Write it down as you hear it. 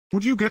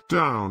Would you get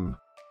down?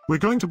 We're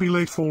going to be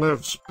late for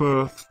Lev's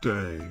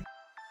birthday.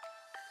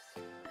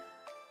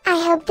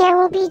 I hope there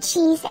will be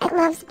cheese at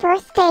Lev's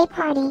birthday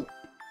party.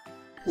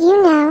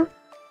 You know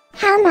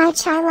how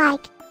much I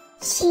like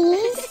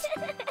cheese.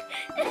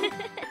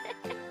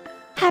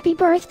 Happy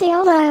birthday,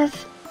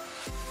 Lev.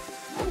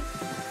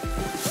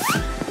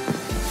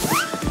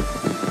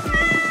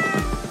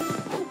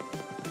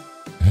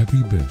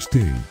 Happy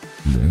birthday,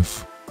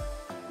 Lev.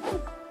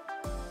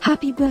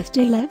 Happy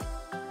birthday, Lev.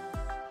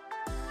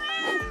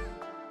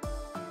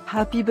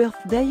 Happy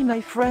birthday,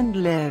 my friend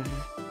Lev.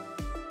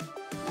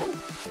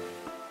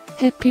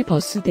 Happy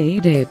birthday,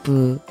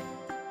 Lev.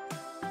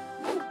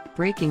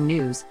 Breaking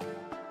news.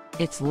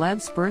 It's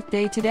Lev's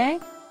birthday today?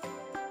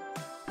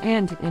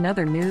 And in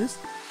other news,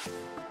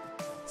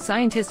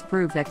 scientists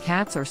prove that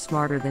cats are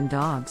smarter than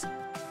dogs.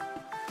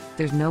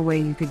 There's no way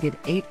you could get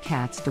 8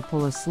 cats to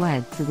pull a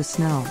sled through the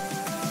snow.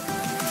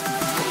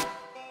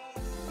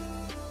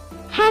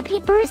 Happy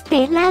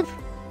birthday, Lev.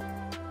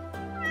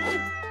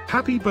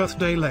 Happy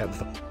birthday,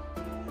 Lev.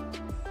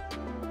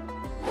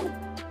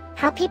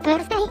 Happy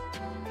birthday,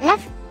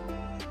 Lev.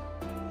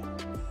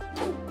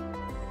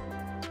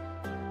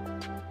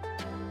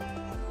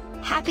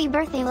 Happy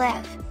birthday,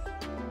 Lev.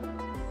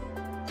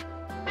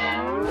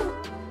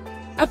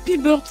 Happy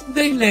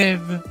birthday,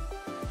 Lev.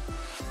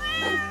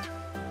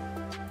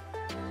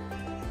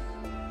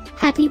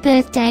 Happy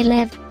birthday,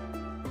 Lev.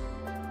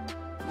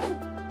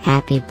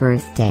 Happy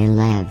birthday,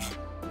 Lev.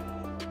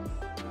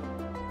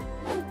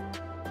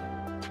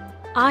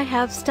 I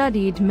have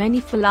studied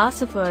many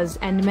philosophers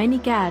and many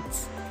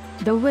cats.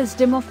 The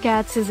wisdom of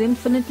cats is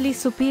infinitely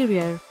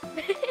superior.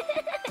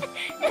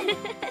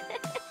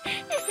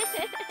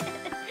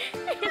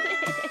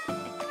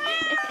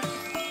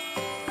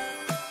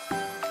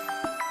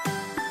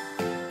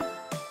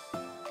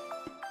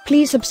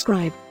 Please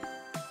subscribe,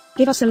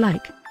 give us a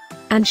like,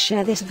 and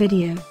share this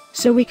video,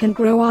 so we can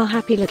grow our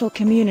happy little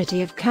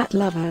community of cat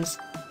lovers.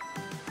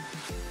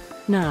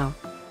 Now,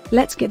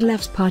 let's get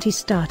Lev's party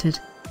started.